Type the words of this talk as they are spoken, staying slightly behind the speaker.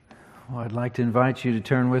Well, I'd like to invite you to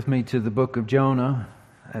turn with me to the book of Jonah.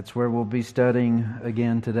 That's where we'll be studying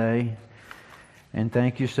again today. And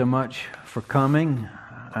thank you so much for coming.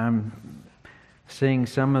 I'm seeing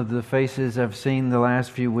some of the faces I've seen the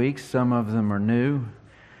last few weeks. Some of them are new.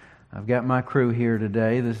 I've got my crew here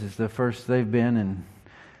today. This is the first they've been in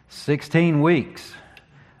 16 weeks.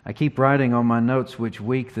 I keep writing on my notes which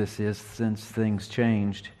week this is since things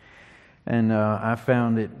changed. And I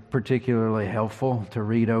found it particularly helpful to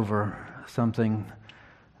read over something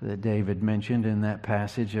that David mentioned in that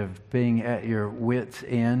passage of being at your wit's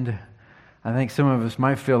end. I think some of us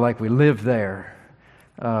might feel like we live there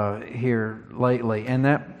here lately. And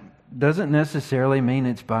that doesn't necessarily mean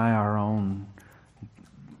it's by our own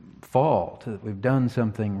fault, that we've done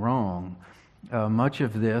something wrong. Much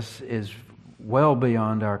of this is well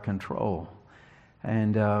beyond our control.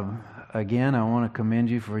 And again, I want to commend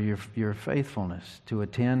you for your faithfulness to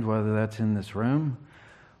attend, whether that's in this room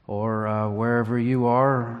or wherever you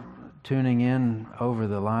are tuning in over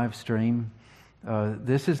the live stream.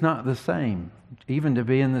 This is not the same. Even to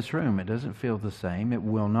be in this room, it doesn't feel the same. It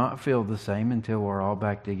will not feel the same until we're all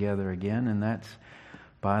back together again, and that's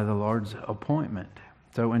by the Lord's appointment.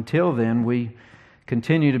 So until then, we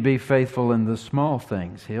continue to be faithful in the small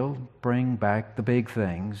things. He'll bring back the big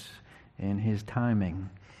things in His timing.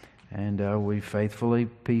 And we faithfully,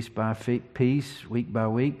 piece by piece, week by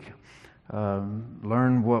week,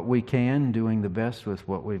 learn what we can, doing the best with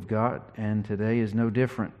what we've got. And today is no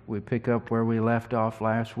different. We pick up where we left off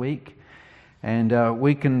last week. And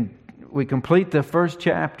we complete the first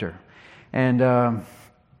chapter. And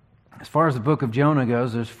as far as the book of Jonah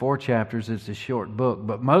goes, there's 4 chapters. It's a short book.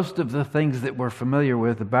 But most of the things that we're familiar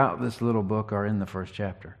with about this little book are in the first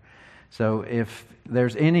chapter. So if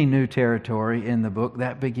there's any new territory in the book,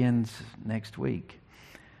 that begins next week.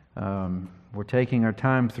 We're taking our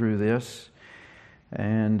time through this,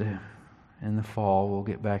 and in the fall we'll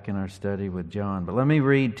get back in our study with John. But let me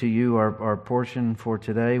read to you our portion for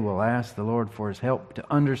today. We'll ask the Lord for His help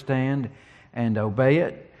to understand and obey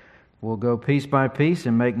it. We'll go piece by piece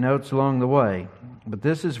and make notes along the way. But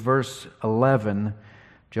this is verse 11,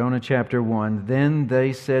 Jonah chapter 1. Then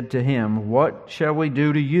they said to him, "What shall we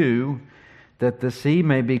do to you that the sea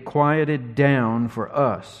may be quieted down for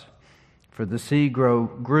us?" For the sea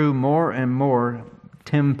grew more and more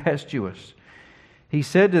tempestuous. He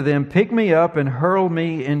said to them, "Pick me up and hurl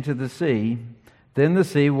me into the sea. Then the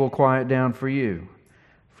sea will quiet down for you.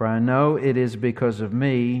 For I know it is because of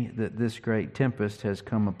me that this great tempest has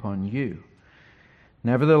come upon you."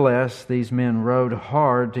 Nevertheless, these men rowed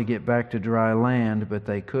hard to get back to dry land, but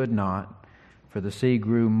they could not, for the sea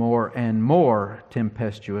grew more and more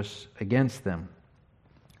tempestuous against them.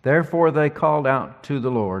 Therefore they called out to the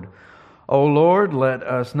Lord, "O Lord, let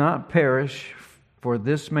us not perish for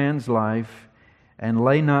this man's life, and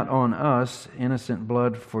lay not on us innocent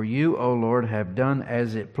blood, for you, O Lord, have done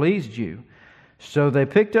as it pleased you." So they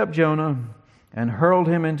picked up Jonah and hurled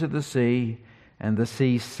him into the sea, and the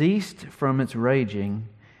sea ceased from its raging,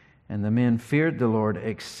 and the men feared the Lord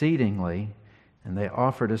exceedingly, and they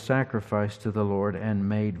offered a sacrifice to the Lord and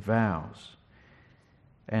made vows.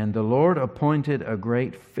 And the Lord appointed a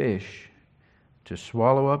great fish to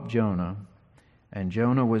swallow up Jonah, and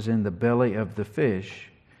Jonah was in the belly of the fish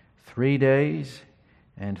 3 days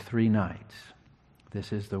and 3 nights.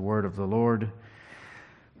 This is the word of the Lord.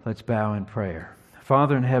 Let's bow in prayer.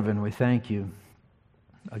 Father in heaven, we thank you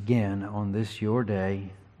again on this your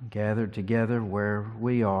day, gathered together where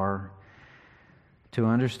we are to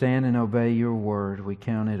understand and obey your word. We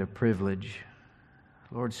count it a privilege.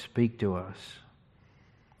 Lord, speak to us.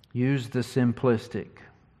 Use the simplistic,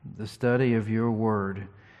 the study of your word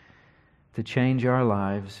to change our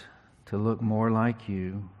lives, to look more like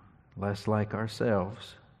you, less like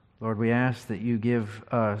ourselves. Lord, we ask that you give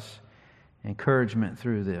us encouragement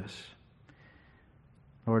through this.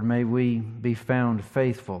 Lord, may we be found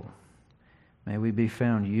faithful. May we be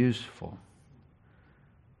found useful.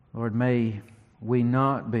 Lord, may we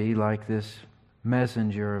not be like this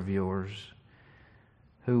messenger of yours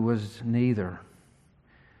who was neither.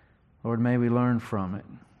 Lord, may we learn from it.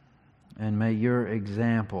 And may your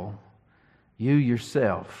example, you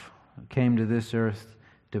yourself came to this earth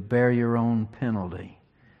to bear your own penalty.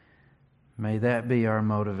 May that be our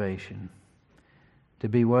motivation. To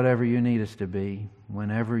be whatever you need us to be,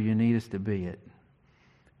 whenever you need us to be it,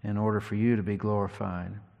 in order for you to be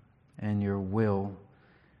glorified and your will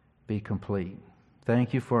be complete.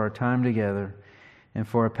 Thank you for our time together and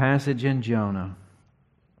for a passage in Jonah.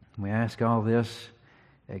 We ask all this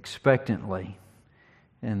expectantly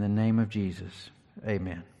in the name of Jesus.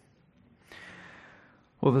 Amen.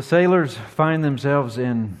 Well, the sailors find themselves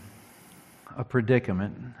in a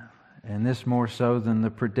predicament. and this more so than the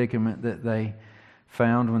predicament that they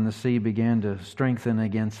found when the sea began to strengthen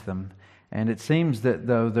against them. And it seems that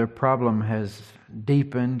though their problem has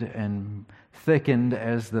deepened and thickened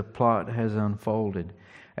as the plot has unfolded.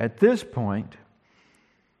 At this point,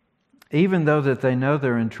 even though that they know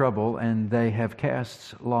they're in trouble and they have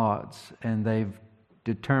cast lots and they've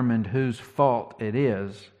determined whose fault it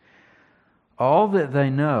is, all that they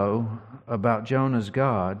know about Jonah's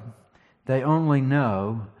God, they only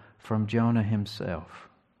know from Jonah himself,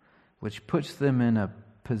 which puts them in a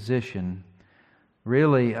position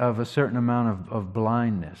really of a certain amount of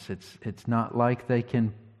blindness. It's not like they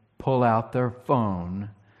can pull out their phone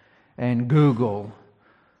and Google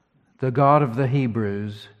the God of the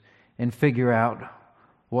Hebrews and figure out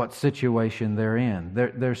what situation they're in.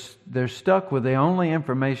 They're stuck with the only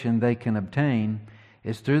information they can obtain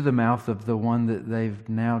is through the mouth of the one that they've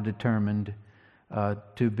now determined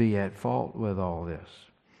to be at fault with all this.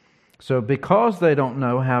 So because they don't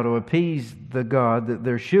know how to appease the God that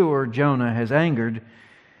they're sure Jonah has angered,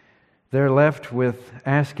 they're left with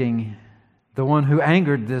asking the one who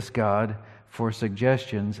angered this God for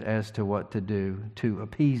suggestions as to what to do to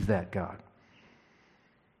appease that God.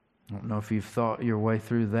 I don't know if you've thought your way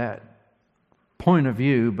through that point of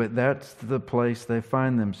view, but that's the place they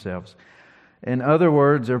find themselves. In other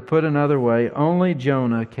words, or put another way, only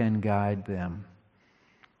Jonah can guide them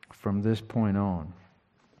from this point on.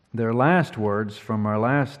 Their last words from our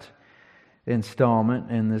last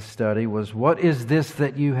installment in this study was, "What is this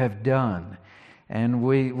that you have done?" And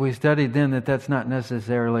we studied then that that's not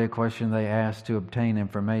necessarily a question they asked to obtain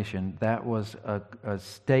information. That was a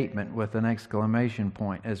statement with an exclamation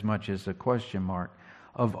point as much as a question mark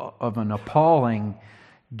of an appalling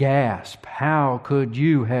gasp. How could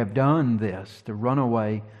you have done this to run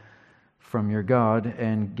away from your God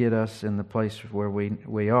and get us in the place where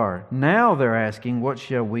we are? Now they're asking, what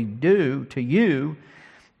shall we do to you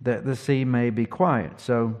that the sea may be quiet?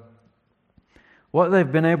 So what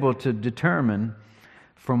they've been able to determine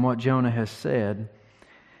from what Jonah has said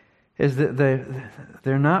is that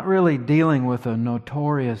they're not really dealing with a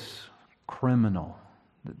notorious criminal.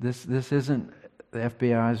 This isn't the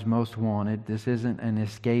FBI's most wanted. This isn't an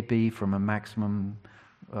escapee from a maximum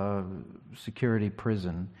security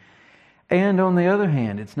prison. And on the other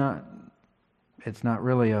hand, it's not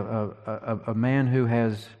really a man who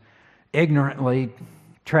has ignorantly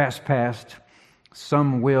trespassed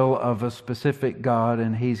some will of a specific God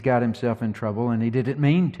and he's got himself in trouble and he didn't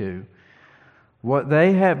mean to. What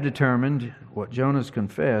they have determined, what Jonah's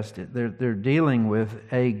confessed, they're dealing with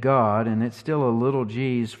a God, and it's still a little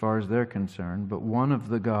g as far as they're concerned, but one of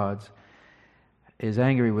the gods is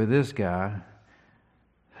angry with this guy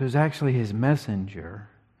who's actually his messenger,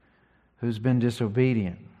 who's been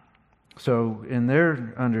disobedient. So in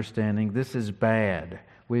their understanding, this is bad.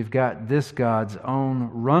 We've got this God's own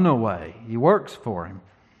runaway. He works for him.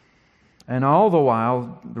 And all the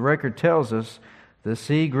while, the record tells us, the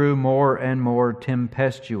sea grew more and more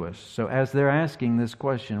tempestuous. So as they're asking this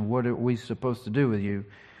question, what are we supposed to do with you?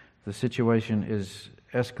 The situation is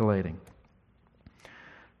escalating.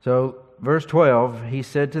 So verse 12, he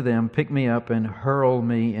said to them, "Pick me up and hurl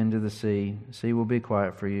me into the sea. The sea will be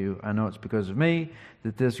quiet for you. I know it's because of me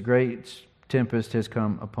that this great tempest has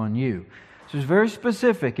come upon you." So it's very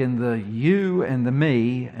specific in the you and the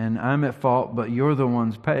me, and I'm at fault, but you're the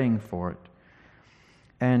ones paying for it.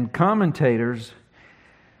 And commentators,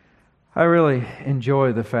 I really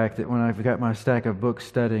enjoy the fact that when I've got my stack of books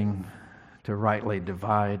studying to rightly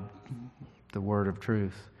divide the word of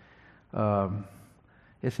truth,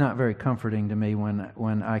 it's not very comforting to me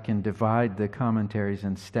when I can divide the commentaries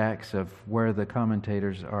in stacks of where the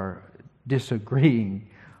commentators are disagreeing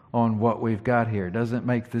on what we've got here. It doesn't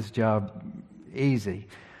make this job easy.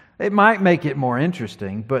 It might make it more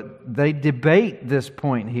interesting, but they debate this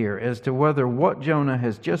point here as to whether what Jonah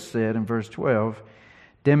has just said in verse 12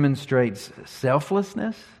 demonstrates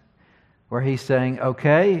selflessness, where he's saying,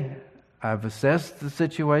 okay, I've assessed the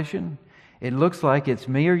situation. It looks like it's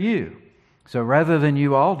me or you. So rather than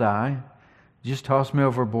you all die, just toss me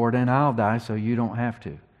overboard and I'll die so you don't have to.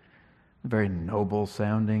 A very noble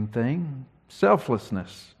sounding thing.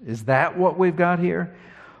 Selflessness. Is that what we've got here?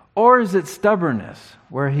 Or is it stubbornness,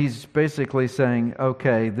 where he's basically saying,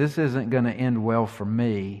 okay, this isn't going to end well for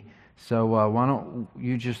me, so why don't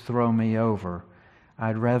you just throw me over?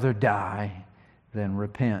 I'd rather die than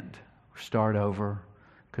repent, start over,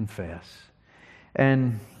 confess.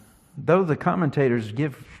 And though the commentators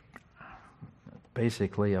give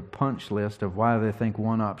basically a punch list of why they think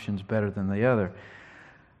one option's better than the other,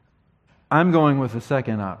 I'm going with the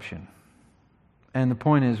second option. And the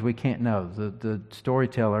point is, we can't know. The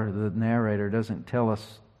storyteller, the narrator, doesn't tell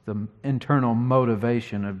us the internal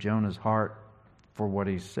motivation of Jonah's heart for what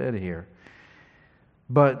he's said here.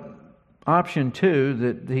 But option 2,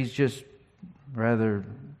 that he's just rather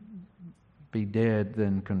be dead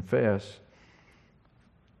than confess,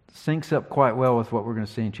 syncs up quite well with what we're going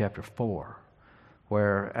to see in chapter 4,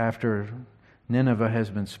 where after Nineveh has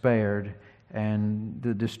been spared and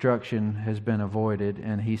the destruction has been avoided,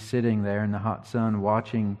 and he's sitting there in the hot sun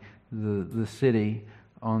watching the city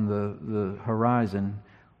on the horizon,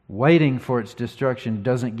 waiting for its destruction,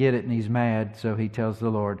 doesn't get it, and he's mad, so he tells the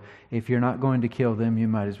Lord, if you're not going to kill them, you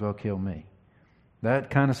might as well kill me. That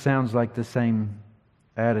kind of sounds like the same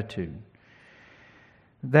attitude.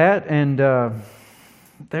 That, and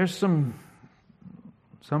there's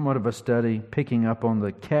somewhat of a study picking up on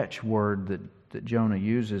the catchword that Jonah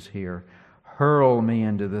uses here, hurl me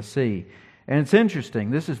into the sea. And it's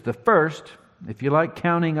interesting, this is the first, if you like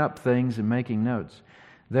counting up things and making notes,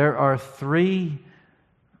 there are 3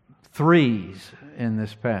 threes in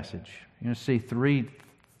this passage. You see 3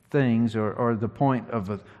 things, or the point of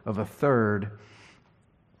a third,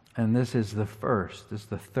 and this is the first. This is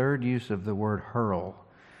the third use of the word hurl.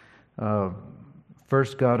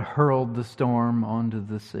 First, God hurled the storm onto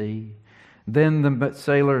the sea. Then the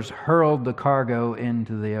sailors hurled the cargo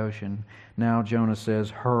into the ocean. Now Jonah says,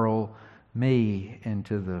 hurl me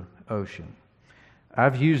into the ocean.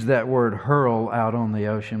 I've used that word hurl out on the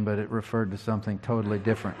ocean, but it referred to something totally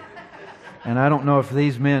different. And I don't know if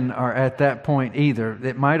these men are at that point either.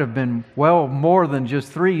 It might have been well more than just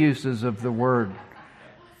 3 uses of the word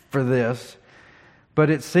for this. But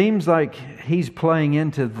it seems like he's playing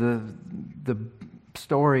into the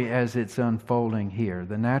story as it's unfolding here.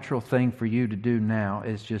 The natural thing for you to do now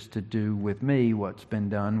is just to do with me what's been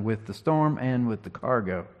done with the storm and with the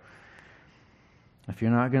cargo. If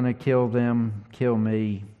you're not going to kill them, kill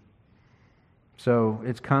me. So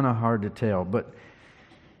it's kind of hard to tell. But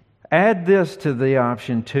add this to the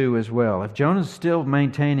option 2 as well. If Jonah's still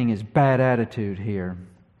maintaining his bad attitude here,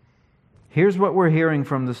 here's what we're hearing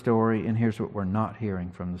from the story, and here's what we're not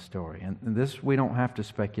hearing from the story. And this we don't have to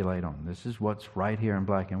speculate on. This is what's right here in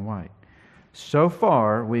black and white. So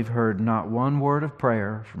far, we've heard not one word of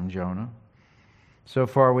prayer from Jonah. So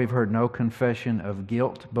far, we've heard no confession of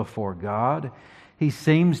guilt before God. He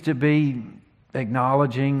seems to be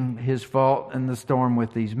acknowledging his fault in the storm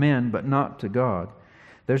with these men, but not to God.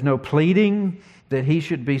 There's no pleading that he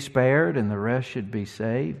should be spared and the rest should be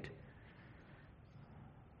saved.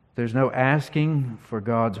 There's no asking for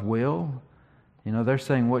God's will. You know, they're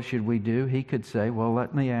saying, what should we do? He could say, well,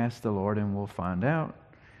 let me ask the Lord and we'll find out.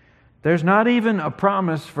 There's not even a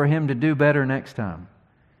promise for him to do better next time.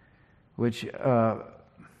 Which, we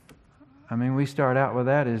start out with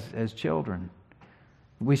that as children.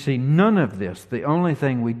 We see none of this. The only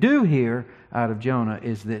thing we do hear out of Jonah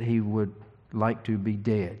is that he would like to be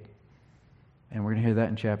dead. And we're going to hear that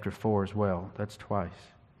in chapter 4 as well. That's twice.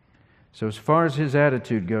 So as far as his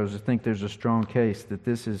attitude goes, I think there's a strong case that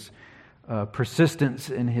this is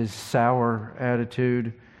persistence in his sour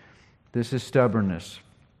attitude. This is stubbornness.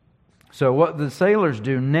 So what the sailors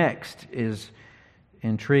do next is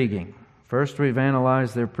intriguing. First, we've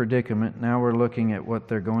analyzed their predicament. Now we're looking at what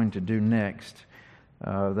they're going to do next.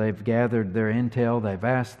 They've gathered their intel. They've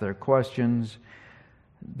asked their questions.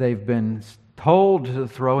 They've been told to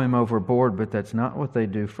throw him overboard, but that's not what they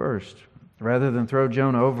do first. Rather than throw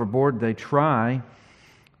Jonah overboard, they try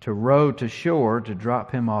to row to shore to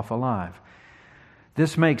drop him off alive.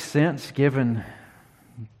 This makes sense given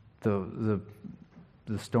the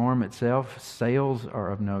storm itself. Sails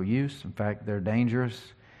are of no use. In fact, they're dangerous.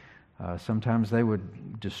 Sometimes they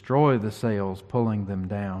would destroy the sails, pulling them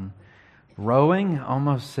down. Rowing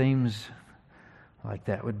almost seems like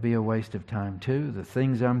that would be a waste of time too. The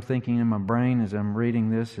things I'm thinking in my brain as I'm reading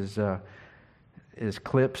this is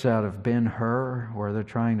clips out of Ben-Hur, where they're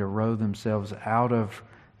trying to row themselves out of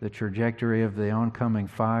the trajectory of the oncoming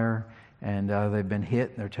fire, and they've been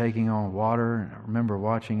hit and they're taking on water. And I remember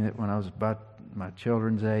watching it when I was about my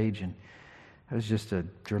children's age, and it was just a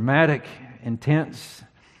dramatic, intense,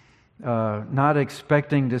 not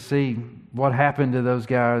expecting to see what happened to those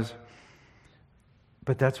guys,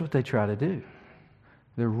 but that's what they try to do.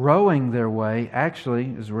 They're rowing their way,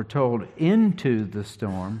 actually, as we're told, into the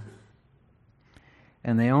storm.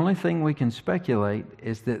 And the only thing we can speculate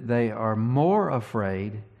is that they are more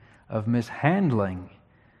afraid of mishandling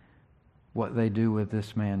what they do with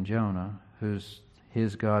this man Jonah, who's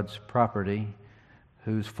his God's property,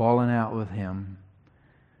 who's fallen out with him.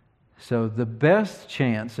 So the best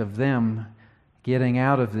chance of them getting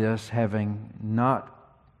out of this, having not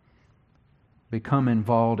become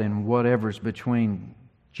involved in whatever's between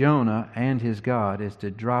Jonah and his God, is to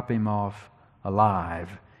drop him off alive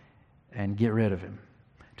and get rid of him.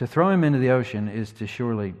 To throw him into the ocean is to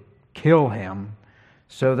surely kill him.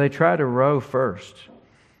 So they try to row first.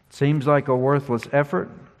 Seems like a worthless effort,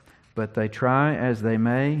 but they try as they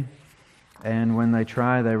may. And when they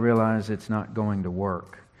try, they realize it's not going to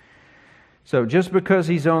work. So just because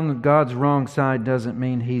he's on God's wrong side doesn't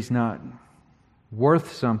mean he's not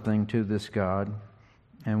worth something to this God.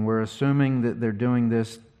 And we're assuming that they're doing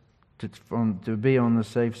this to be on the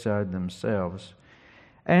safe side themselves.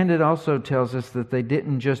 And it also tells us that they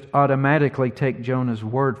didn't just automatically take Jonah's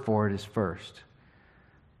word for it as first.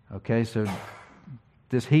 Okay, so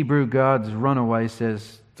this Hebrew God's runaway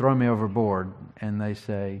says, throw me overboard. And they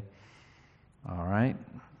say, all right,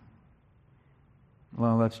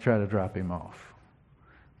 well, let's try to drop him off.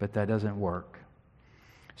 But that doesn't work.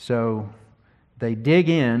 So they dig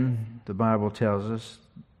in, the Bible tells us.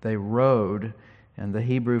 They rowed, and the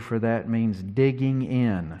Hebrew for that means digging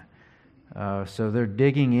in. So they're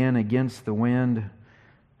digging in against the wind,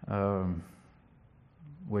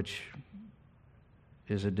 which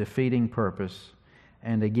is a defeating purpose.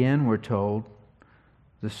 And again, we're told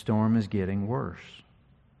the storm is getting worse.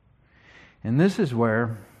 And this is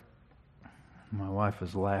where my wife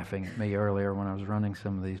was laughing at me earlier when I was running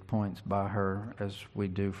some of these points by her, as we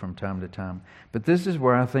do from time to time. But this is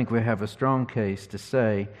where I think we have a strong case to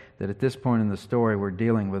say that at this point in the story we're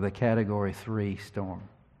dealing with a Category 3 storm.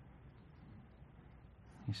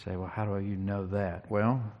 You say, well, how do you know that?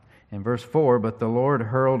 Well, in verse 4, but the Lord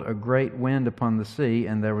hurled a great wind upon the sea,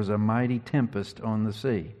 and there was a mighty tempest on the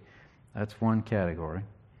sea. That's one category.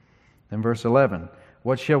 Then verse 11,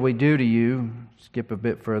 what shall we do to you? Skip a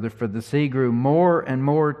bit further. For the sea grew more and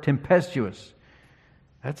more tempestuous.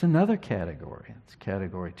 That's another category. It's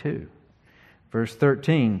category 2. Verse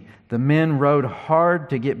 13, the men rowed hard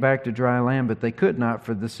to get back to dry land, but they could not,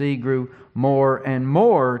 for the sea grew more and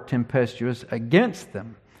more tempestuous against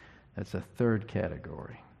them. That's a third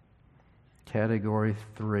category. Category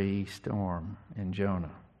 3 storm in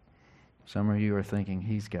Jonah. Some of you are thinking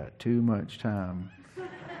he's got too much time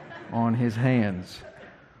on his hands.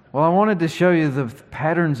 Well, I wanted to show you the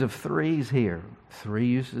patterns of threes here. 3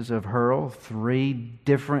 uses of Hurl, 3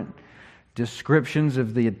 different descriptions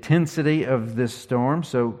of the intensity of this storm.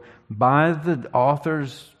 So by the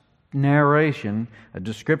author's narration, a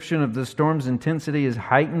description of the storm's intensity is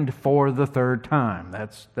heightened for the 3rd time.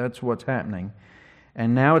 That's what's happening.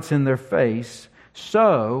 And now it's in their face.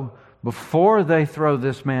 So before they throw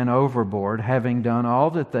this man overboard, having done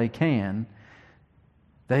all that they can,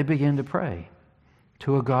 they begin to pray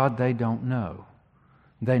to a God they don't know.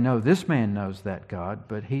 They know this man knows that God,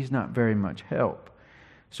 but he's not very much help.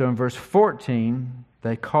 So in verse 14,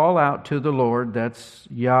 they call out to the Lord, that's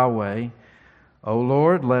Yahweh, O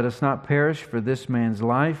Lord, let us not perish for this man's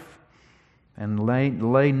life, and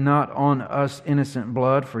lay not on us innocent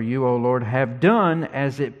blood, for you, O Lord, have done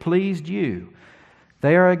as it pleased you.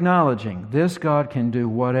 They are acknowledging this God can do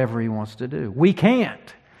whatever He wants to do. We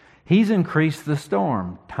can't. He's increased the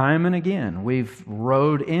storm time and again. We've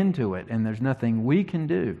rode into it, and there's nothing we can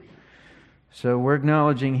do. So we're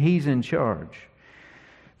acknowledging He's in charge.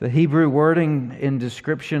 The Hebrew wording in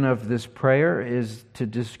description of this prayer is to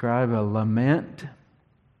describe a lament.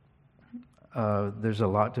 There's a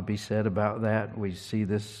lot to be said about that. We see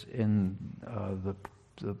this in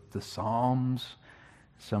the Psalms,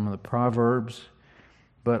 some of the Proverbs.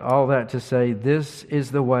 But all that to say, this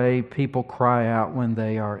is the way people cry out when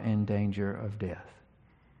they are in danger of death.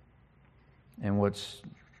 And what's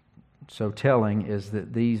so telling is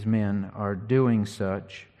that these men are doing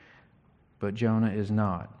such, but Jonah is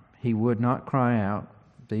not. He would not cry out.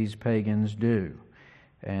 These pagans do.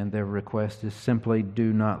 And their request is simply,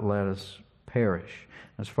 do not let us perish.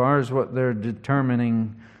 As far as what they're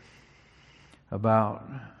determining about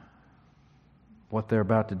what they're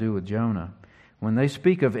about to do with Jonah, when they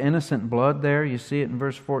speak of innocent blood there, you see it in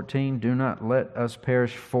verse 14, do not let us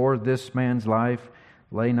perish for this man's life,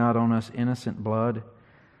 lay not on us innocent blood.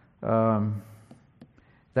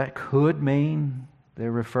 That could mean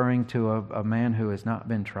they're referring to a man who has not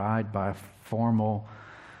been tried by a formal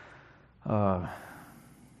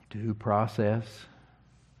due process.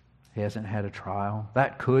 He hasn't had a trial.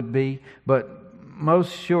 That could be, but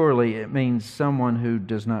most surely it means someone who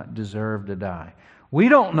does not deserve to die. We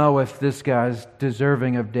don't know if this guy's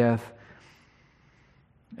deserving of death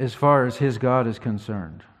as far as his God is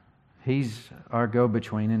concerned. He's our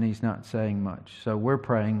go-between and He's not saying much. So we're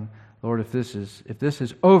praying, Lord, if this is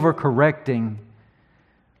overcorrecting,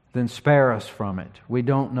 then spare us from it. We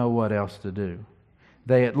don't know what else to do.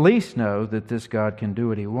 They at least know that this God can do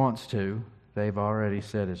what He wants to. They've already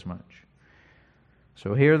said as much.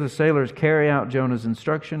 So here the sailors carry out Jonah's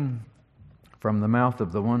instruction, from the mouth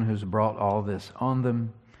of the one who's brought all this on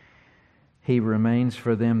them. He remains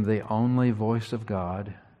for them the only voice of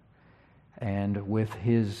God, and with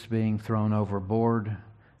his being thrown overboard,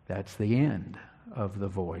 that's the end of the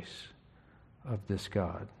voice of this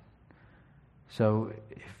God. So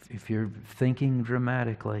if you're thinking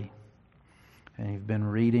dramatically, and you've been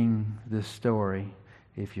reading this story,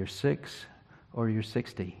 if you're 6 or you're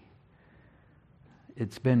 60,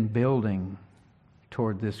 it's been building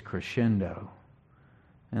toward this crescendo.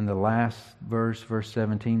 And the last verse, verse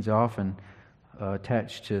 17, is often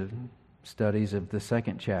attached to studies of the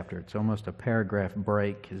second chapter. It's almost a paragraph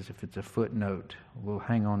break, as if it's a footnote. We'll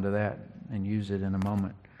hang on to that and use it in a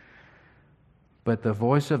moment. But the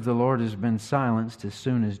voice of the Lord has been silenced as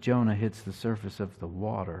soon as Jonah hits the surface of the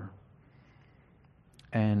water.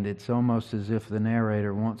 And it's almost as if the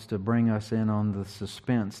narrator wants to bring us in on the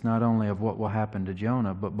suspense, not only of what will happen to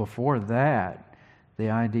Jonah, but before that, the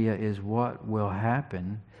idea is what will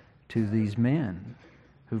happen to these men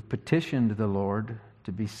who've petitioned the Lord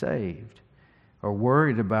to be saved, or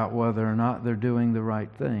worried about whether or not they're doing the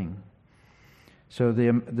right thing. So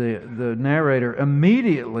the narrator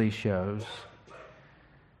immediately shows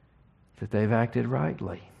that they've acted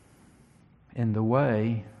rightly in the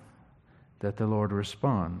way that the Lord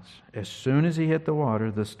responds. As soon as he hit the water,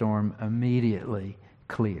 the storm immediately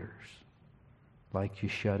clears, like you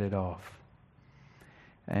shut it off.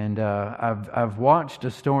 And I've watched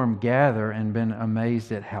a storm gather and been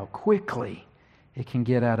amazed at how quickly it can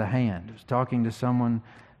get out of hand. I was talking to someone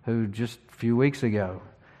who just a few weeks ago,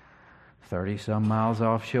 30-some miles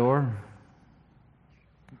offshore,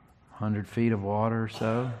 100 feet of water or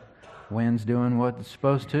so, wind's doing what it's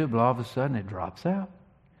supposed to, but all of a sudden it drops out.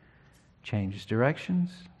 Changes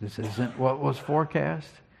directions. This isn't what was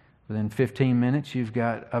forecast. Within 15 minutes, you've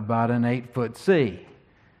got about an 8-foot sea,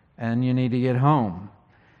 and you need to get home.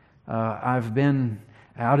 I've been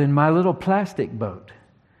out in my little plastic boat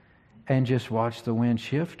and just watched the wind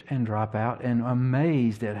shift and drop out, and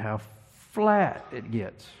amazed at how flat it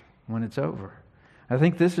gets when it's over. I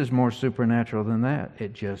think this is more supernatural than that.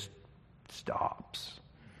 It just stops.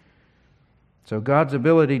 So God's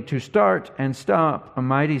ability to start and stop a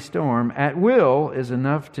mighty storm at will is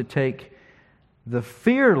enough to take the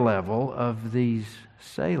fear level of these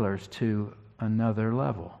sailors to another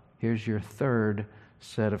level. Here's your third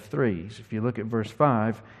set of threes. If you look at verse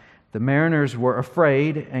 5, the mariners were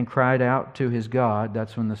afraid and cried out to his God.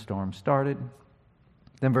 That's when the storm started.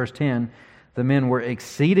 Then verse 10, the men were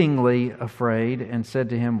exceedingly afraid and said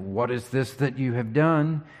to him, "What is this that you have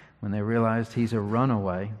done?" When they realized he's a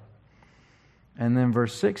runaway. And then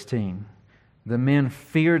verse 16, the men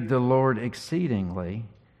feared the Lord exceedingly,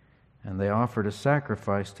 and they offered a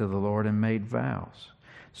sacrifice to the Lord and made vows.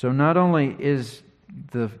 So not only is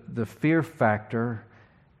the fear factor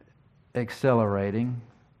accelerating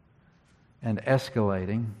and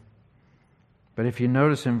escalating, but if you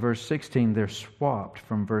notice in verse 16, they're swapped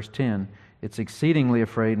from verse 10. It's exceedingly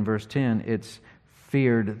afraid in verse 10. It's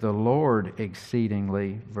feared the Lord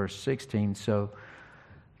exceedingly, verse 16. So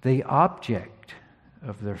the object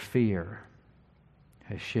of their fear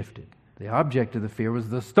has shifted. The object of the fear was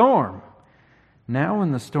the storm. Now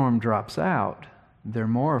when the storm drops out, they're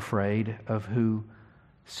more afraid of who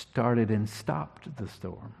started and stopped the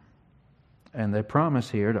storm. And they promise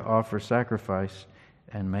here to offer sacrifice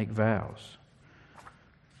and make vows.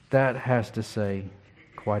 That has to say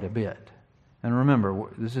quite a bit. And remember,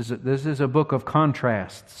 this is a book of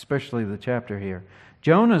contrasts, especially the chapter here.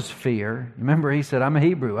 Jonah's fear, remember he said, "I'm a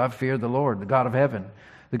Hebrew, I fear the Lord, the God of heaven,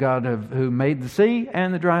 the God who made the sea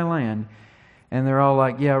and the dry land." And they're all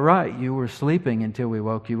like, "Yeah, right, you were sleeping until we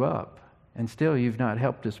woke you up. And still you've not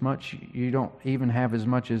helped us much. You don't even have as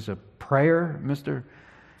much as a prayer, Mr.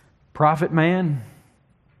 Prophet Man."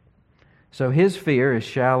 So his fear is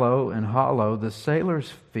shallow and hollow. The sailor's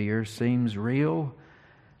fear seems real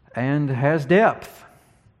and has depth.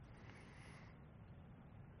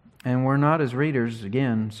 And we're not, as readers,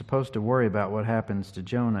 again, supposed to worry about what happens to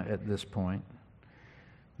Jonah at this point.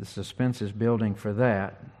 The suspense is building for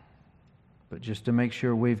that. But just to make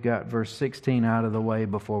sure we've got verse 16 out of the way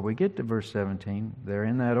before we get to verse 17, they're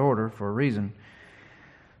in that order for a reason.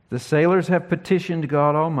 The sailors have petitioned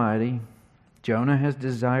God Almighty. Jonah has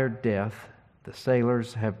desired death. The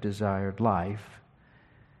sailors have desired life.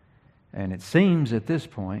 And it seems at this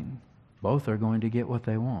point, both are going to get what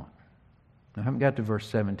they want. Now, I haven't got to verse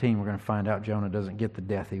 17. We're going to find out Jonah doesn't get the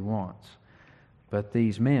death he wants. But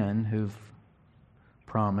these men who've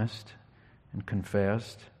promised and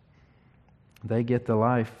confessed, they get the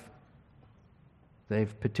life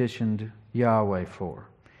they've petitioned Yahweh for.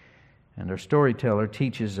 And our storyteller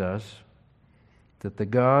teaches us that the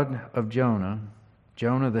God of Jonah,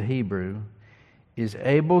 Jonah the Hebrew, is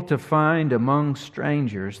able to find among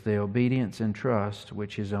strangers the obedience and trust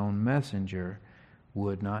which his own messenger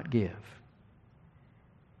would not give.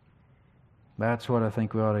 That's what I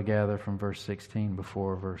think we ought to gather from verse 16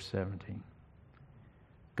 before verse 17.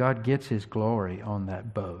 God gets His glory on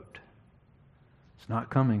that boat. It's not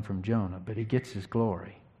coming from Jonah, but He gets His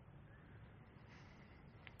glory.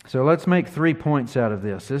 So let's make 3 points out of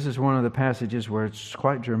this. This is one of the passages where it's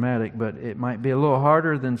quite dramatic, but it might be a little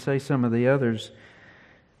harder than, say, some of the others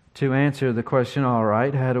to answer the question, all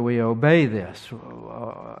right, how do we obey this?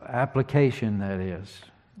 Application, that is.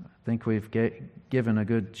 I think we've given a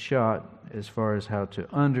good shot as far as how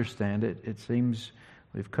to understand it. It seems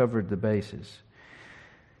we've covered the bases.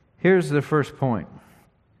 Here's the first point.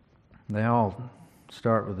 They all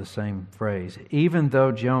start with the same phrase. Even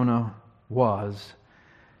though Jonah was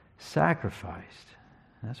sacrificed.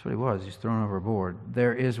 That's what he was. He's thrown overboard.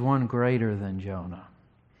 There is one greater than Jonah.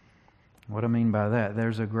 What I mean by that,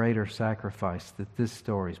 there's a greater sacrifice that this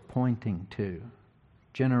story is pointing to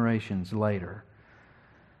generations later,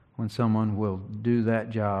 when someone will do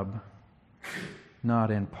that job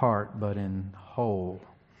not in part but in whole.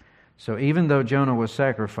 So even though Jonah was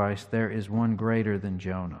sacrificed, there is one greater than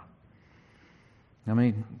Jonah. Let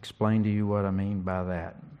me explain to you what I mean by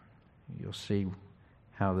that. You'll see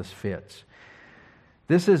how this fits.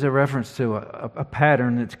 This is a reference to a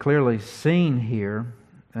pattern that's clearly seen here,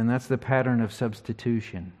 and that's the pattern of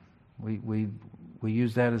substitution. We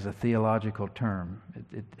use that as a theological term.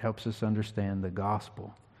 It helps us understand the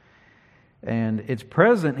gospel. And it's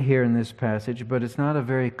present here in this passage, but it's not a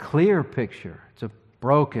very clear picture. It's a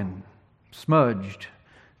broken, smudged,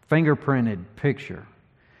 fingerprinted picture.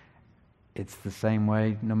 It's the same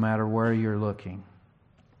way no matter where you're looking.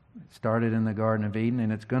 It started in the Garden of Eden,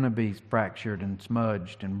 and it's going to be fractured and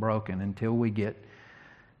smudged and broken until we get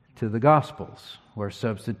to the Gospels, where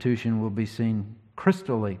substitution will be seen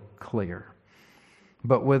crystally clear.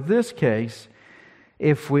 But with this case,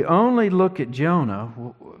 if we only look at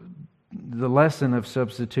Jonah, the lesson of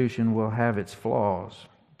substitution will have its flaws.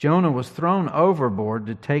 Jonah was thrown overboard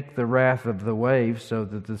to take the wrath of the waves so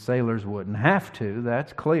that the sailors wouldn't have to.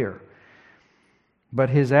 That's clear. But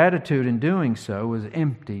his attitude in doing so was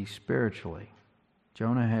empty spiritually.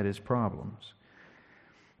 Jonah had his problems.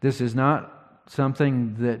 This is not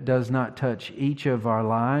something that does not touch each of our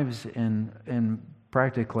lives in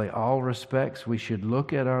practically all respects. We should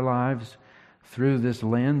look at our lives through this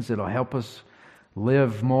lens. It'll help us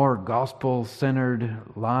live more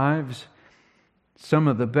gospel-centered lives. Some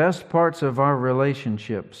of the best parts of our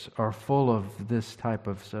relationships are full of this type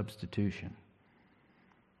of substitution.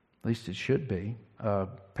 At least it should be.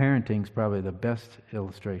 Parenting's probably the best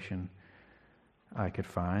illustration I could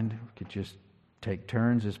find. We could just take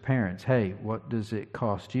turns as parents. Hey, what does it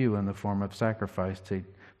cost you in the form of sacrifice to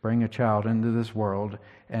bring a child into this world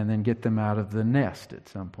and then get them out of the nest at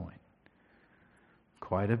some point?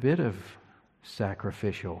 Quite a bit of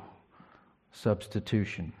sacrificial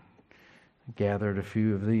substitution. Gathered a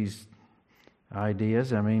few of these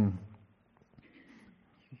ideas. I mean,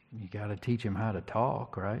 you got to teach them how to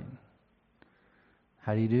talk, right?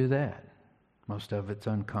 How do you do that? Most of it's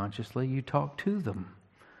unconsciously. You talk to them.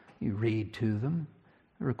 You read to them.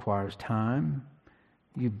 It requires time.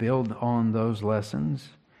 You build on those lessons.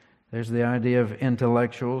 There's the idea of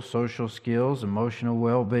intellectual, social skills, emotional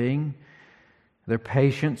well-being, their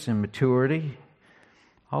patience and maturity.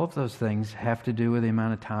 All of those things have to do with the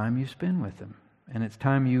amount of time you spend with them. And it's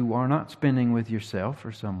time you are not spending with yourself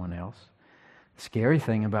or someone else. The scary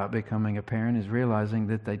thing about becoming a parent is realizing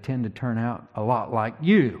that they tend to turn out a lot like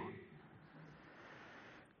you.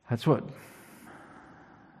 That's what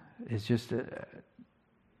is just an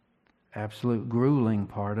absolute grueling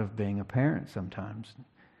part of being a parent sometimes.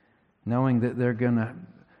 Knowing that they're going to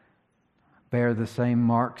bear the same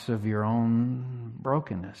marks of your own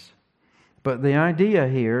brokenness. But the idea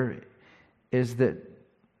here is that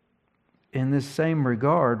in this same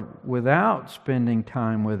regard, without spending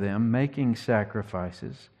time with them, making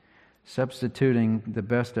sacrifices, substituting the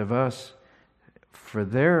best of us for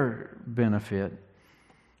their benefit,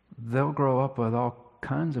 they'll grow up with all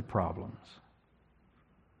kinds of problems.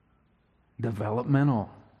 Developmental,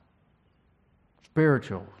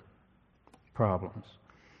 spiritual problems.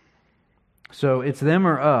 So it's them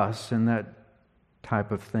or us in that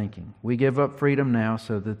type of thinking. We give up freedom now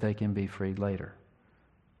so that they can be freed later.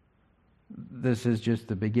 This is just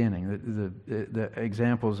the beginning. The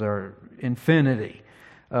examples are infinity.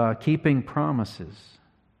 Keeping promises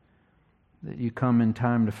that you come in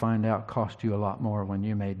time to find out cost you a lot more when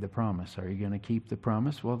you made the promise. Are you going to keep the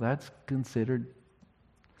promise? Well, that's considered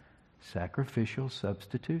Sacrificial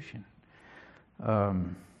substitution.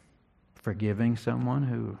 Forgiving someone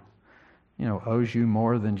who, owes you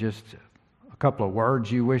more than just a couple of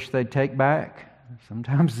words you wish they'd take back.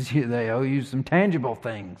 Sometimes they owe you some tangible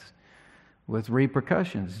things with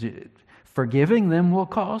repercussions. Forgiving them will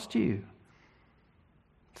cost you.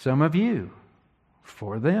 Some of you,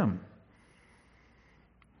 for them.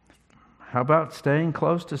 How about staying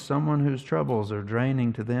close to someone whose troubles are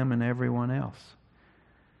draining to them and everyone else?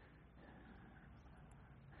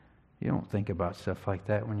 You don't think about stuff like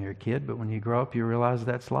that when you're a kid, but when you grow up, you realize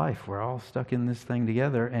that's life. We're all stuck in this thing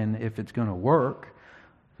together, and if it's going to work,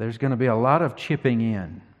 there's going to be a lot of chipping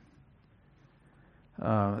in.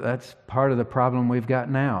 That's part of the problem we've got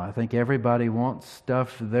now. I think everybody wants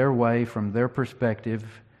stuff their way from their perspective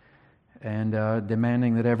and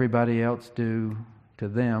demanding that everybody else do to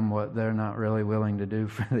them what they're not really willing to do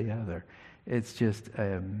for the other. It's just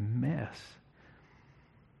a mess.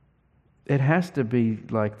 It has to be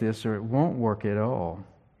like this or it won't work at all.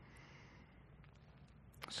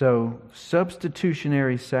 So,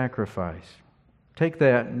 substitutionary sacrifice. Take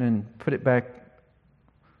that and then put it back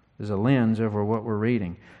as a lens over what we're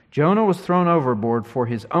reading. Jonah was thrown overboard for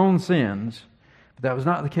his own sins, but that was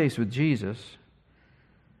not the case with Jesus.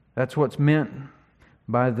 That's what's meant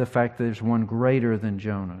by the fact that there's one greater than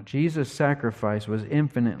Jonah. Jesus' sacrifice was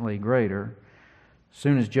infinitely greater. As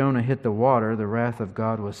soon as Jonah hit the water, the wrath of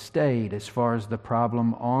God was stayed as far as the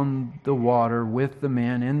problem on the water with the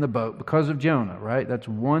men in the boat because of Jonah, right? That's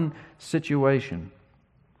one situation.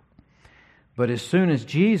 But as soon as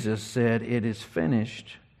Jesus said, "It is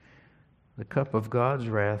finished," the cup of God's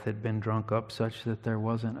wrath had been drunk up such that there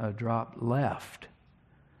wasn't a drop left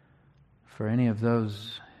for any of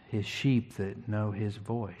those, His sheep, that know His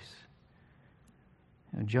voice.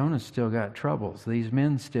 Jonah's still got troubles. These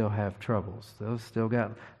men still have troubles. Those still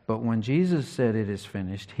got. But when Jesus said it is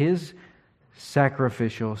finished, His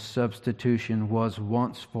sacrificial substitution was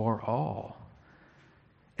once for all.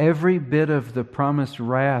 Every bit of the promised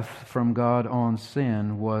wrath from God on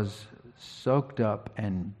sin was soaked up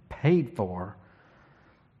and paid for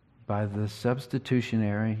by the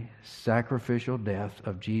substitutionary sacrificial death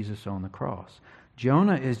of Jesus on the cross.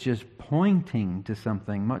 Jonah is just pointing to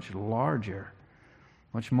something much larger,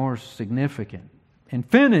 much more significant.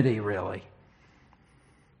 Infinity, really.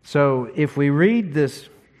 So if we read this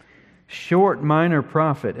short minor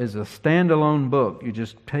prophet as a standalone book, you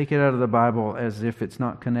just take it out of the Bible as if it's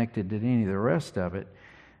not connected to any of the rest of it,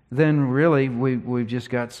 then really we've just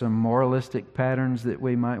got some moralistic patterns that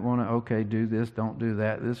we might want to, do this, don't do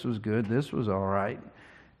that, this was good, this was all right.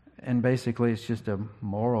 And basically it's just a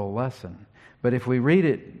moral lesson. But if we read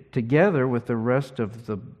it together with the rest of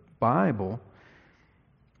the Bible,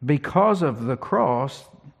 because of the cross,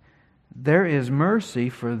 there is mercy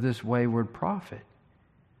for this wayward prophet.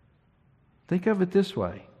 Think of it this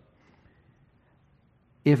way.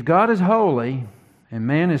 If God is holy and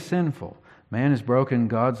man is sinful, man has broken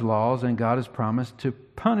God's laws and God has promised to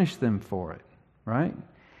punish them for it, right?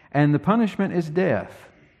 And the punishment is death.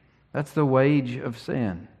 That's the wage of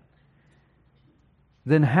sin.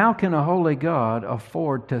 Then how can a holy God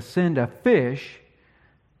afford to send a fish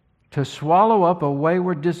to swallow up a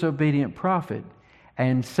wayward, disobedient prophet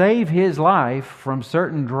and save his life from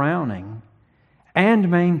certain drowning and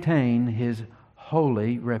maintain his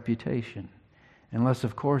holy reputation? Unless,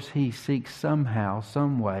 of course, he seeks somehow,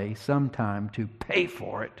 some way, sometime to pay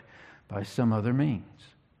for it by some other means.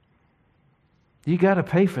 You got to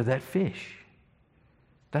pay for that fish.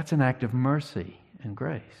 That's an act of mercy and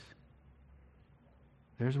grace.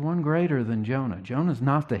 There's one greater than Jonah. Jonah's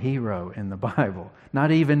not the hero in the Bible,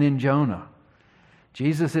 not even in Jonah.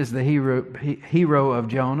 Jesus is the hero of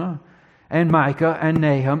Jonah, and Micah, and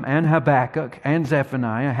Nahum, and Habakkuk, and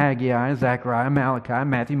Zephaniah, Haggai, Zechariah, Malachi,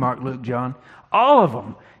 Matthew, Mark, Luke, John. All of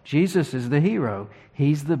them. Jesus is the hero.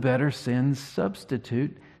 He's the better sin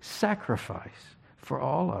substitute sacrifice for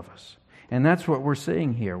all of us. And that's what we're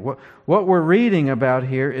seeing here. What we're reading about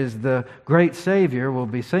here is the great Savior we'll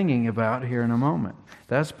be singing about here in a moment.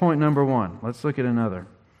 That's point number one. Let's look at another.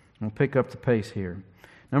 We'll pick up the pace here.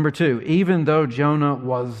 Number two, even though Jonah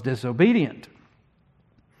was disobedient.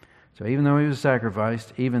 So even though he was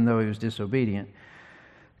sacrificed, even though he was disobedient,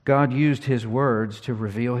 God used His words to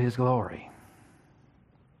reveal His glory.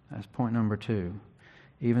 That's point number two.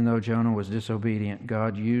 Even though Jonah was disobedient,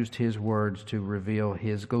 God used His words to reveal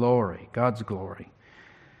His glory, God's glory.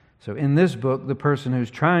 So in this book, the person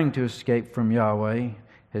who's trying to escape from Yahweh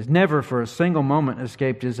has never for a single moment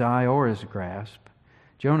escaped His eye or His grasp.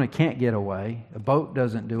 Jonah can't get away. A boat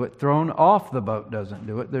doesn't do it. Thrown off the boat doesn't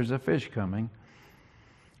do it. There's a fish coming.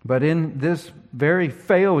 But in this very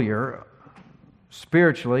failure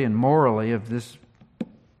spiritually and morally of this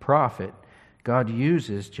prophet, God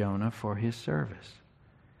uses Jonah for his service.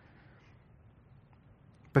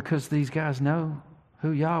 Because these guys know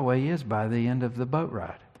who Yahweh is by the end of the boat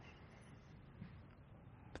ride.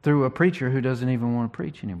 Through a preacher who doesn't even want to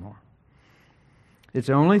preach anymore. It's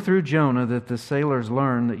only through Jonah that the sailors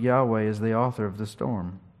learn that Yahweh is the author of the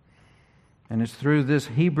storm. And it's through this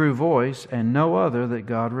Hebrew voice and no other that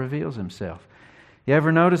God reveals Himself. You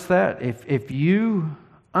ever notice that? If you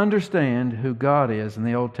understand who God is in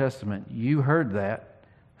the Old Testament, you heard that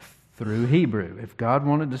through Hebrew. If God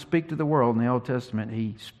wanted to speak to the world in the Old Testament,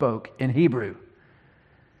 He spoke in Hebrew.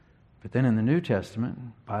 But then in the New Testament,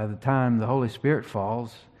 by the time the Holy Spirit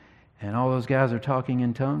falls and all those guys are talking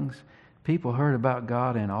in tongues, people heard about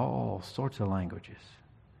God in all sorts of languages.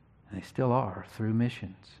 And they still are through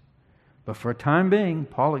missions. But for a time being,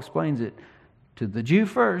 Paul explains it to the Jew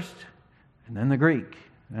first, and then the Greek,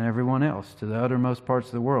 and everyone else, to the uttermost parts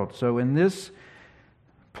of the world. So in this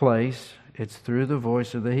place, it's through the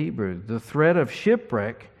voice of the Hebrew. The threat of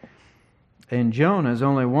shipwreck in Jonah is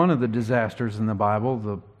only one of the disasters in the Bible.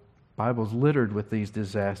 The Bible's littered with these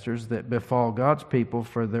disasters that befall God's people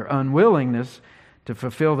for their unwillingness to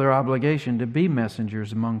fulfill their obligation to be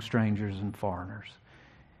messengers among strangers and foreigners.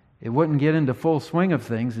 It wouldn't get into full swing of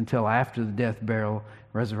things until after the death, burial,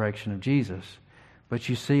 resurrection of Jesus. But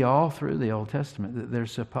you see all through the Old Testament that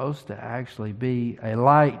there's supposed to actually be a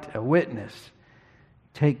light, a witness.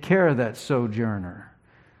 Take care of that sojourner.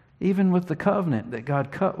 Even with the covenant that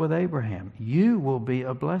God cut with Abraham, you will be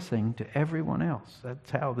a blessing to everyone else.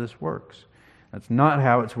 That's how this works. That's not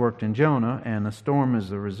how it's worked in Jonah, and the storm is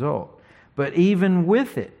the result. But even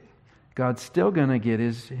with it, God's still going to get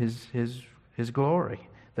His glory.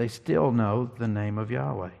 They still know the name of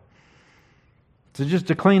Yahweh. So just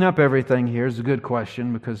to clean up everything here is a good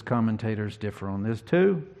question, because commentators differ on this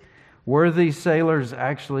too. Were these sailors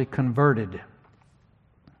actually converted?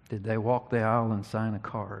 Did they walk the aisle and sign a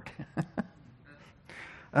card?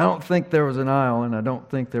 I don't think there was an aisle, and I don't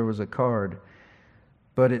think there was a card.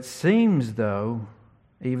 But it seems, though,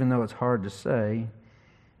 even though it's hard to say,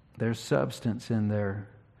 there's substance in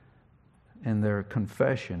their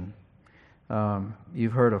confession.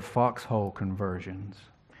 You've heard of foxhole conversions,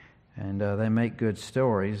 and they make good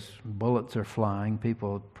stories. Bullets are flying.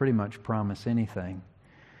 People pretty much promise anything.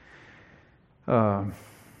 Some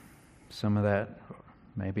of that,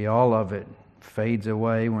 maybe all of it, fades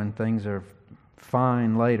away when things are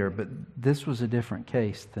fine later. But this was a different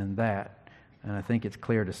case than that, and I think it's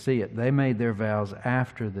clear to see it. They made their vows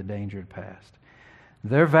after the danger had passed.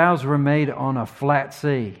 Their vows were made on a flat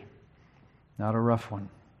sea, not a rough one.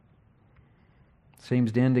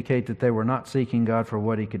 Seems to indicate that they were not seeking God for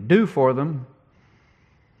what He could do for them,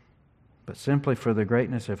 but simply for the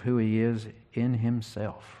greatness of who He is in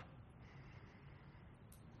Himself.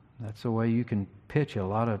 That's the way you can pitch a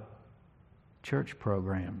lot of church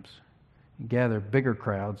programs. You gather bigger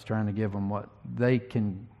crowds trying to give them what they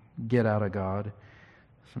can get out of God.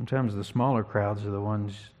 Sometimes the smaller crowds are the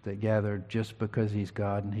ones that gather just because He's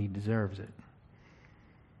God and He deserves it.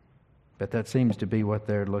 But that seems to be what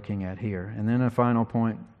they're looking at here. And then a final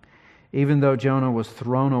point. Even though Jonah was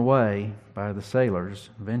thrown away by the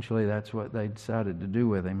sailors, eventually that's what they decided to do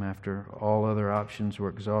with him after all other options were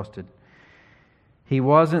exhausted. He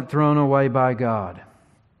wasn't thrown away by God.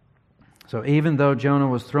 So even though Jonah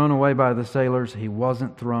was thrown away by the sailors, he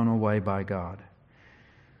wasn't thrown away by God.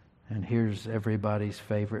 And here's everybody's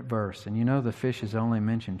favorite verse. And you know the fish is only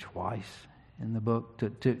mentioned twice in the book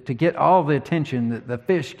to get all the attention that the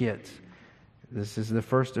fish gets. This is the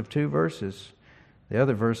first of two verses. The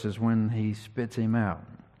other verse is when He spits him out.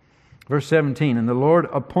 Verse 17, and the Lord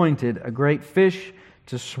appointed a great fish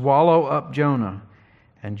to swallow up Jonah.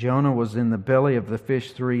 And Jonah was in the belly of the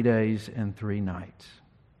fish 3 days and 3 nights.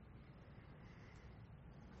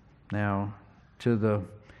 Now, to the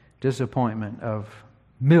disappointment of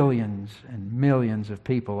millions and millions of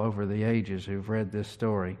people over the ages who've read this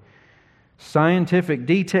story, scientific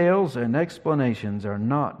details and explanations are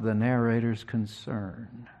not the narrator's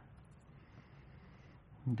concern.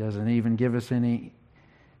 He doesn't even give us any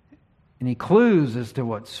clues as to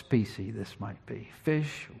what species this might be.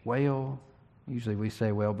 Fish, whale. Usually we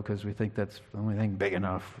say whale because we think that's the only thing big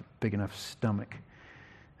enough stomach,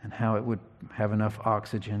 and how it would have enough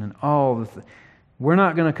oxygen and all the We're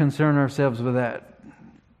not going to concern ourselves with that,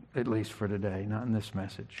 at least for today, not in this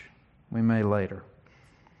message. We may later.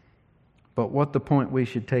 But what the point we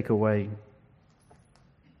should take away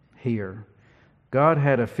here, God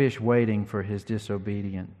had a fish waiting for His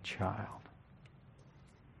disobedient child.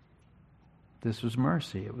 This was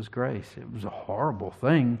mercy. It was grace. It was a horrible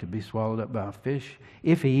thing to be swallowed up by a fish.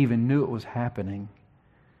 If he even knew it was happening,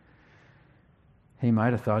 he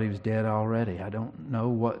might have thought he was dead already. I don't know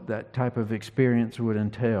what that type of experience would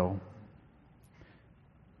entail.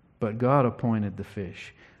 But God appointed the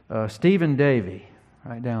fish. Stephen Davey,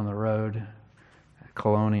 right down the road,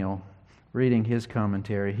 Colonial, reading his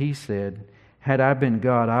commentary, he said, "Had I been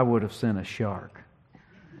God, I would have sent a shark.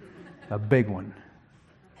 A big one."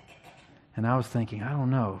 And I was thinking, I don't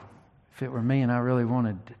know. If it were me and I really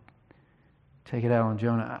wanted to take it out on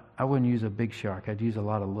Jonah, I wouldn't use a big shark. I'd use a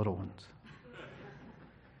lot of little ones.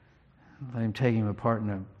 Let him take him apart in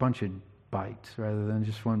a bunch of bites rather than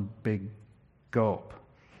just one big gulp.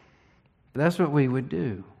 But that's what we would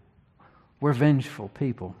do. We're vengeful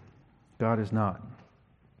people. God is not.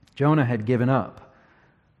 Jonah had given up.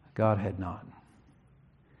 God had not.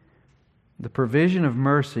 The provision of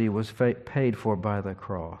mercy was paid for by the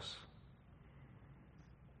cross.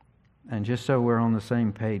 And just so we're on the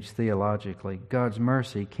same page theologically, God's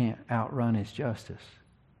mercy can't outrun His justice.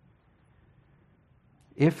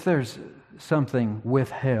 If there's something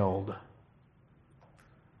withheld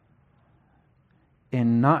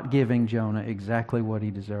in not giving Jonah exactly what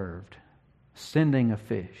he deserved, sending a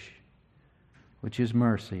fish, which is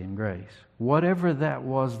mercy and grace, whatever that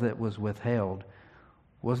was withheld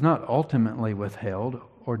was not ultimately withheld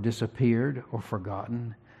or disappeared or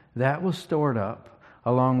forgotten. That was stored up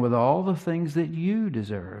along with all the things that you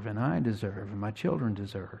deserve and I deserve and my children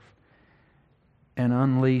deserve, and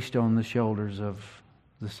unleashed on the shoulders of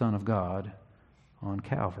the Son of God on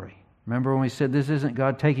Calvary. Remember when we said this isn't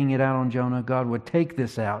God taking it out on Jonah? God would take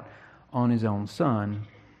this out on His own Son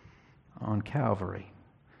on Calvary.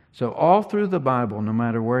 So all through the Bible, no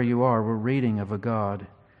matter where you are, we're reading of a God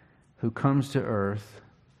who comes to earth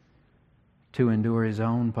to endure His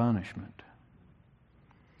own punishment.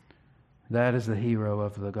 That is the hero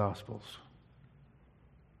of the Gospels.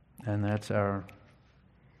 And that's our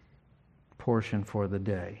portion for the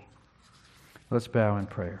day. Let's bow in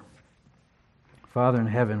prayer. Father in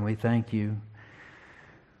heaven, we thank You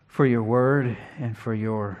for Your word and for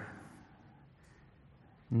Your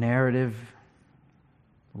narrative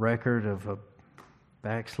record of a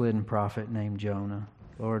backslidden prophet named Jonah.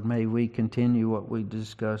 Lord, may we continue what we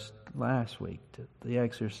discussed last week, the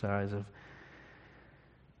exercise of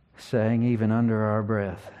saying even under our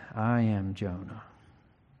breath, I am Jonah.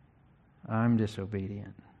 I'm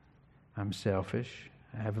disobedient. I'm selfish.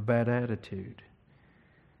 I have a bad attitude.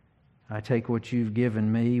 I take what You've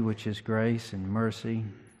given me, which is grace and mercy,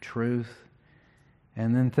 truth,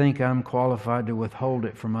 and then think I'm qualified to withhold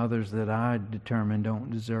it from others that I determine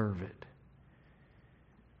don't deserve it.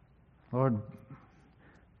 Lord,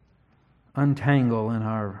 untangle in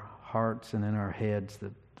our hearts and in our heads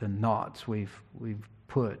the knots we've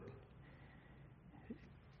put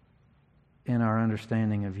in our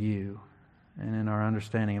understanding of You and in our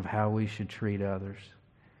understanding of how we should treat others.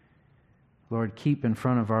 Lord, keep in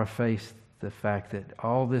front of our face the fact that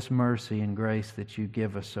all this mercy and grace that You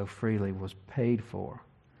give us so freely was paid for.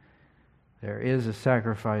 There is a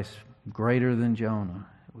sacrifice greater than Jonah.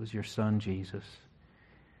 It was Your Son, Jesus.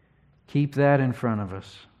 Keep that in front of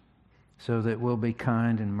us so that we'll be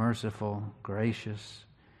kind and merciful, gracious,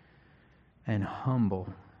 and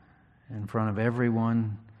humble in front of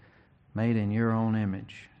everyone made in Your own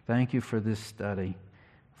image. Thank You for this study,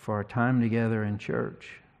 for our time together in church.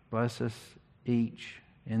 Bless us each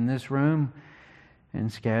in this room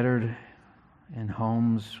and scattered in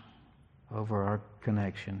homes over our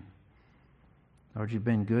connection. Lord, You've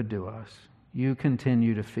been good to us. You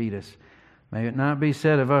continue to feed us. May it not be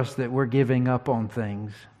said of us that we're giving up on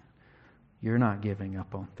things. You're not giving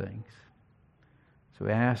up on things. So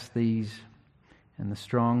we ask these in the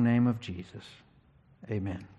strong name of Jesus. Amen.